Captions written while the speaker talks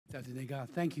Dr. Nigah,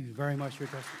 thank you very much for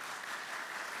your testimony.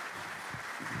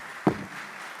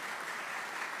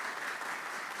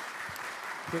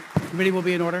 The committee will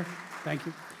be in order. Thank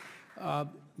you.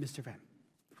 Mr. Pham,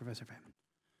 Professor Pham.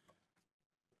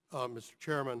 Mr.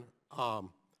 Chairman,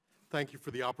 thank you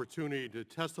for the opportunity to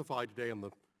testify today on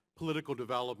the political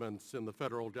developments in the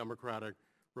Federal Democratic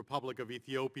Republic of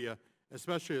Ethiopia,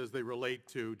 especially as they relate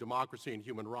to democracy and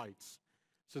human rights,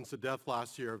 since the death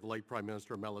last year of the late Prime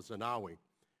Minister Meles Zenawi.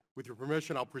 With your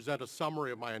permission, I'll present a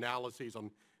summary of my analyses on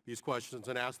these questions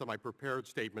and ask that my prepared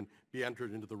statement be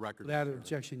entered into the record. Without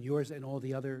objection, yours and all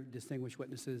the other distinguished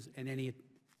witnesses and any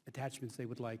attachments they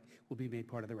would like will be made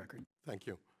part of the record. Thank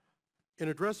you. In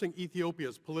addressing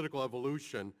Ethiopia's political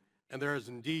evolution, and there has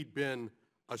indeed been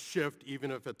a shift, even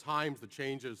if at times the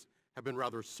changes have been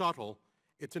rather subtle,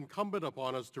 it's incumbent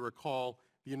upon us to recall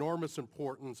the enormous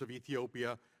importance of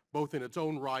Ethiopia, both in its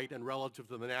own right and relative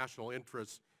to the national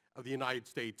interests of the United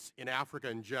States in Africa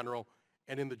in general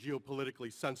and in the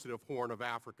geopolitically sensitive Horn of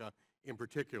Africa in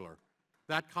particular.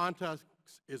 That context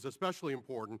is especially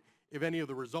important if any of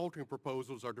the resulting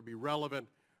proposals are to be relevant,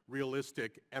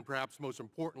 realistic, and perhaps most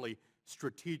importantly,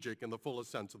 strategic in the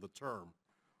fullest sense of the term.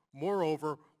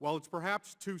 Moreover, while it's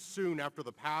perhaps too soon after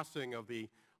the passing of the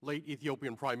late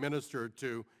Ethiopian Prime Minister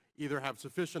to either have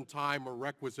sufficient time or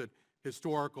requisite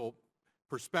historical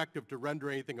perspective to render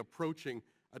anything approaching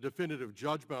a definitive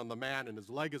judgment on the man and his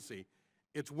legacy,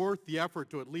 it's worth the effort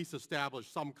to at least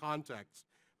establish some context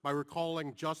by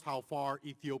recalling just how far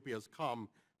Ethiopia has come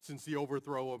since the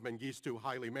overthrow of Mengistu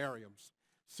Haile Mariam's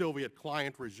Soviet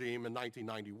client regime in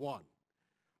 1991.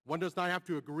 One does not have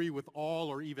to agree with all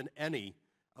or even any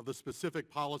of the specific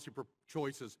policy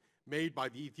choices made by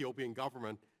the Ethiopian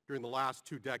government during the last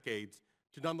 2 decades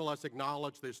to nonetheless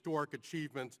acknowledge the historic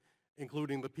achievements,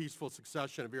 including the peaceful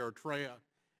succession of Eritrea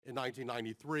in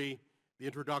 1993, the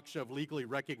introduction of legally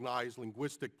recognized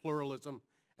linguistic pluralism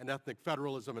and ethnic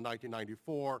federalism in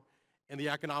 1994, and the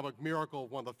economic miracle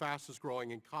of one of the fastest growing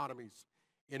economies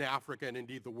in Africa and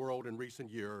indeed the world in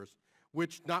recent years,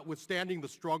 which, notwithstanding the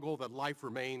struggle that life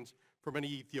remains for many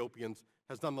Ethiopians,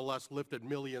 has nonetheless lifted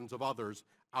millions of others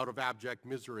out of abject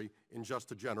misery in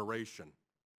just a generation.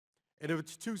 And if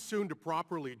it's too soon to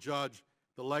properly judge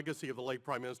the legacy of the late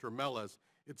Prime Minister Meles,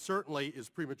 it certainly is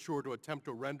premature to attempt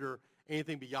to render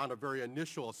anything beyond a very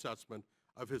initial assessment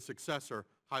of his successor,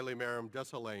 Haile Mariam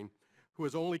Desalegn, who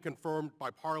was only confirmed by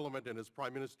Parliament in his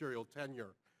prime ministerial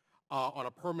tenure on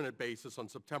a permanent basis on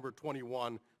September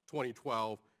 21,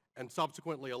 2012, and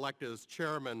subsequently elected as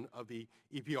chairman of the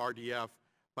EPRDF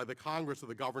by the Congress of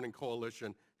the governing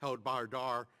coalition held by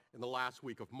Bahir in the last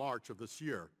week of March of this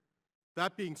year.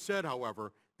 That being said,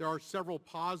 however, there are several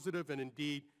positive and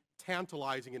indeed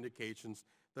tantalizing indications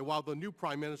that while the new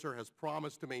Prime Minister has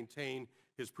promised to maintain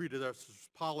his predecessor's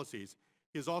policies,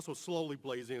 he is also slowly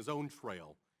blazing his own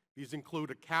trail. These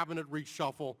include a cabinet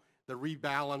reshuffle that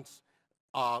rebalance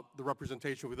the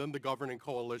representation within the governing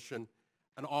coalition,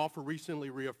 an offer recently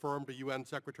reaffirmed to UN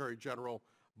Secretary General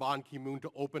Ban Ki-moon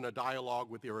to open a dialogue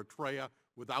with Eritrea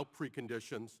without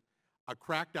preconditions, a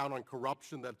crackdown on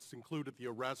corruption that's included the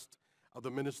arrest of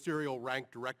the ministerial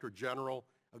ranked Director General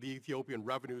of the Ethiopian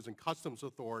Revenues and Customs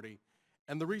Authority,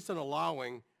 and the recent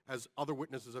allowing, as other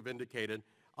witnesses have indicated,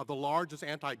 of the largest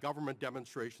anti-government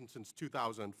demonstration since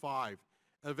 2005,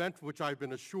 an event which I've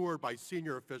been assured by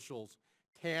senior officials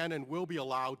can and will be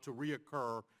allowed to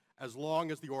reoccur as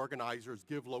long as the organizers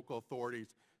give local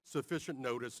authorities sufficient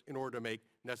notice in order to make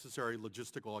necessary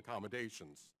logistical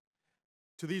accommodations.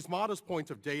 To these modest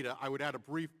points of data, I would add a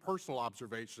brief personal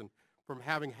observation from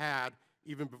having had,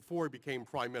 even before he became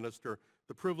Prime Minister,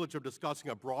 the privilege of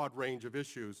discussing a broad range of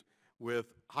issues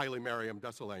with Haile Mariam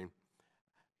Desalegn.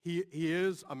 He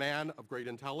is a man of great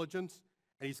intelligence,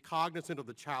 and he's cognizant of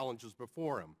the challenges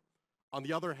before him. On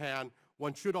the other hand,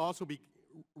 one should also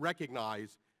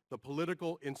recognize the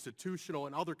political, institutional,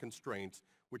 and other constraints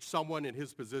which someone in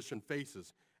his position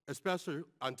faces, especially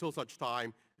until such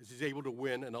time as he's able to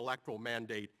win an electoral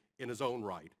mandate in his own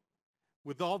right.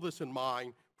 With all this in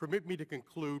mind, permit me to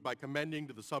conclude by commending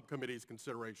to the subcommittee's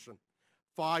consideration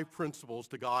 5 principles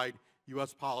to guide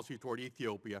U.S. policy toward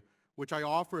Ethiopia, which I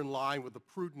offer in line with the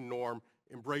prudent norm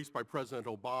embraced by President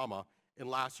Obama in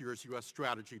last year's U.S.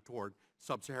 strategy toward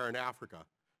sub-Saharan Africa.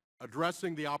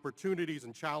 Addressing the opportunities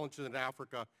and challenges in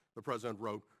Africa, the President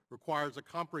wrote, requires a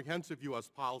comprehensive U.S.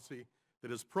 policy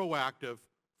that is proactive,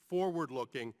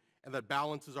 forward-looking, and that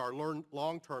balances our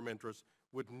long-term interests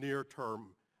with near-term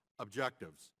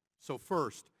objectives. So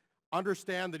first,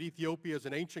 understand that Ethiopia is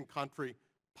an ancient country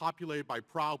populated by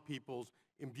proud peoples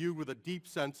imbued with a deep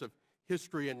sense of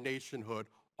history and nationhood,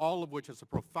 all of which has a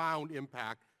profound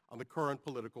impact on the current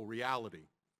political reality.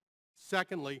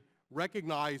 Secondly,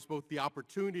 recognize both the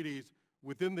opportunities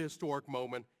within the historic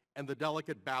moment and the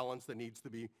delicate balance that needs to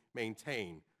be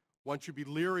maintained. One should be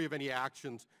leery of any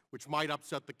actions which might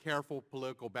upset the careful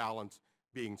political balance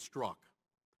being struck.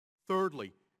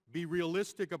 Thirdly, be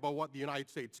realistic about what the United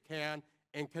States can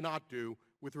and cannot do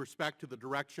with respect to the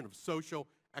direction of social,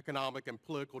 economic, and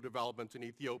political developments in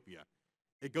Ethiopia.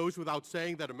 It goes without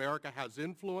saying that America has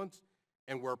influence,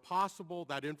 and where possible,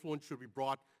 that influence should be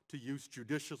brought to use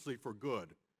judiciously for good.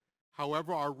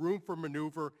 However, our room for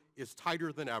maneuver is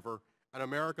tighter than ever, and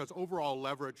America's overall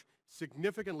leverage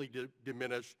significantly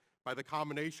diminished by the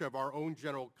combination of our own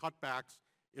general cutbacks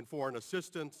in foreign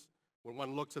assistance. When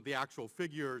one looks at the actual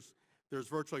figures, there's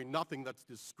virtually nothing that's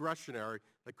discretionary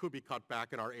that could be cut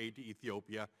back in our aid to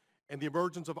Ethiopia, and the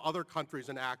emergence of other countries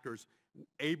and actors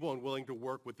able and willing to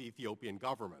work with the Ethiopian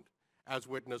government, as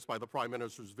witnessed by the Prime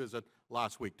Minister's visit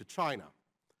last week to China.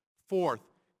 Fourth,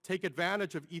 take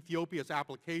advantage of Ethiopia's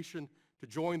application to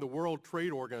join the World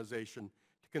Trade Organization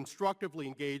to constructively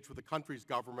engage with the country's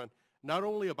government, not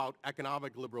only about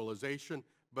economic liberalization,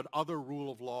 but other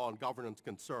rule of law and governance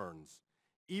concerns.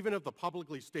 Even if the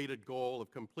publicly stated goal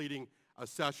of completing a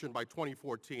session by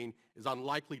 2014 is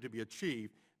unlikely to be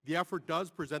achieved, the effort does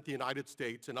present the United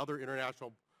States and other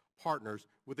international partners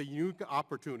with a unique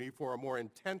opportunity for a more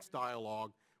intense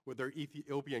dialogue with their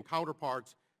Ethiopian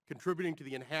counterparts, contributing to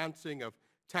the enhancing of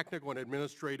technical and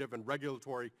administrative and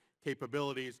regulatory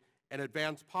capabilities and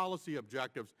advanced policy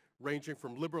objectives ranging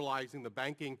from liberalizing the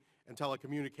banking and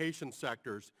telecommunications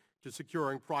sectors to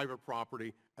securing private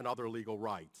property and other legal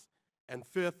rights. And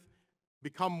fifth,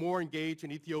 become more engaged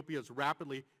in Ethiopia's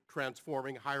rapidly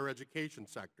transforming higher education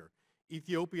sector.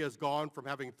 Ethiopia has gone from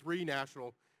having 3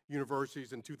 national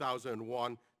universities in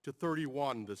 2001 to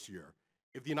 31 this year.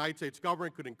 If the United States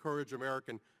government could encourage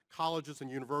American colleges and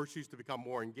universities to become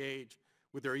more engaged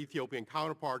with their Ethiopian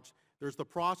counterparts, there's the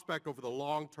prospect over the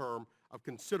long term of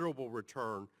considerable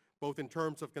return, both in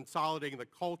terms of consolidating the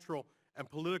cultural and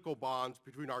political bonds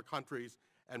between our countries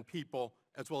and people,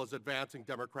 as well as advancing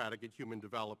democratic and human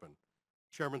development.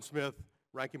 Chairman Smith,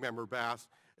 Ranking Member Bass,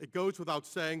 it goes without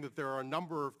saying that there are a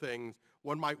number of things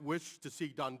one might wish to see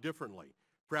done differently,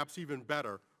 perhaps even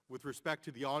better, with respect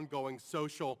to the ongoing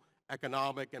social,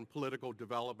 economic, and political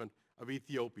development of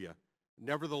Ethiopia.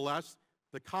 Nevertheless,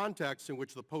 the context in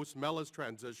which the post-Meles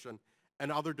transition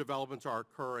and other developments are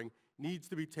occurring needs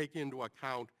to be taken into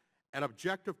account, and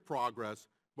objective progress,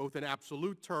 both in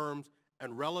absolute terms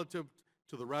and relative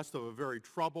to the rest of a very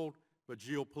troubled but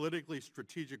geopolitically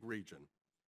strategic region.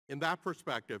 In that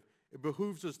perspective, it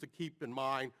behooves us to keep in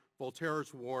mind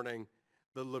Voltaire's warning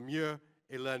that le mieux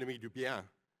est l'ennemi du bien,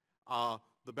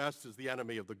 the best is the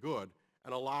enemy of the good,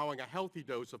 and allowing a healthy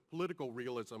dose of political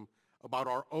realism about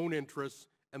our own interests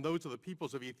and those of the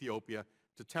peoples of Ethiopia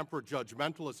to temper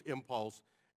judgmentalist impulse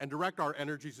and direct our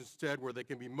energies instead where they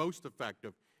can be most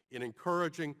effective in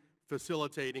encouraging,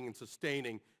 facilitating, and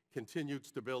sustaining continued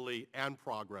stability and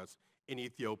progress in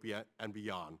Ethiopia and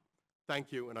beyond.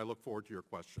 Thank you, and I look forward to your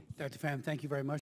questions. Dr. Pham, thank you very much.